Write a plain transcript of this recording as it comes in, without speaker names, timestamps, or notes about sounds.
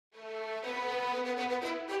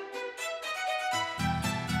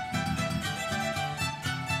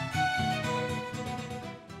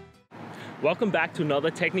Welcome back to another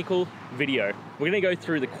technical video. We're gonna go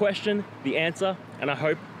through the question, the answer, and I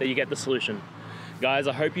hope that you get the solution. Guys,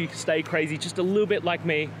 I hope you stay crazy just a little bit like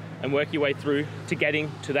me and work your way through to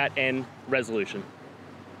getting to that end resolution.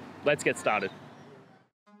 Let's get started.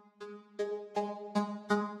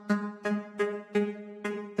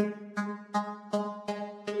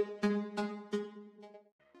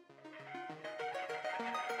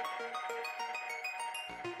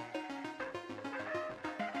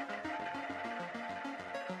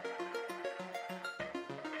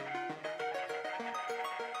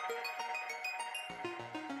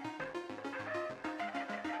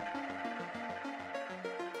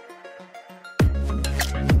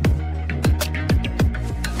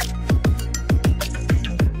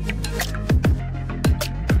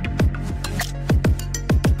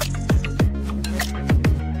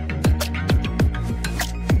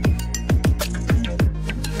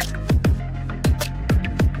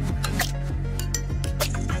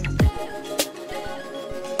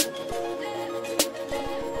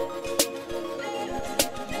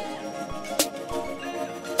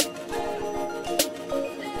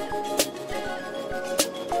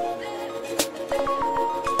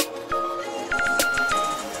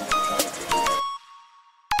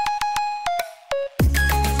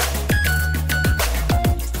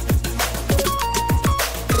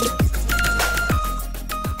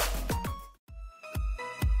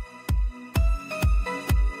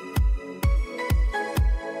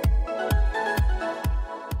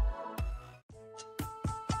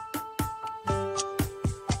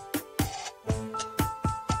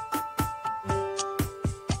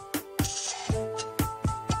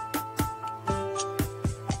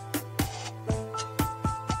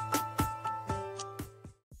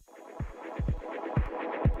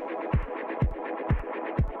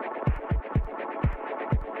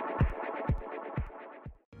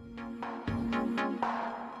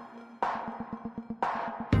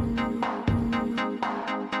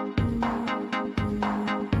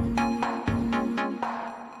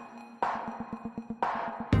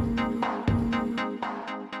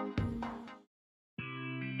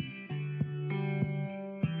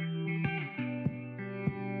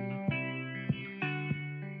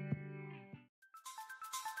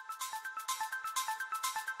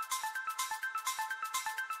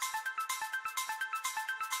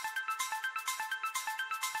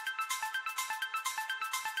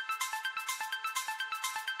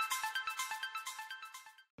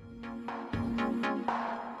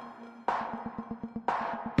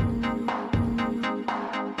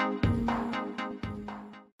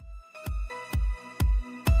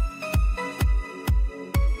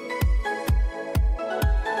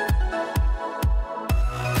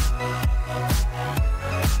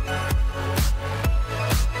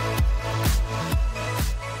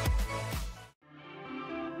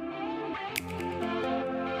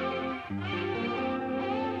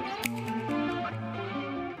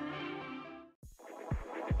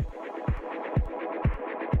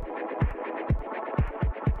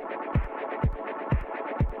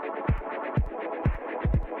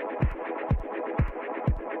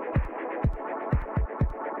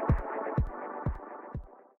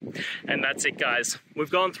 And that's it, guys. We've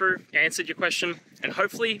gone through, answered your question, and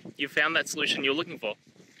hopefully you found that solution you're looking for.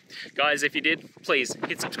 Guys, if you did, please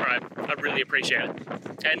hit subscribe. I'd really appreciate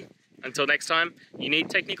it. And until next time, you need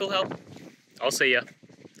technical help, I'll see ya.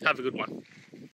 Have a good one.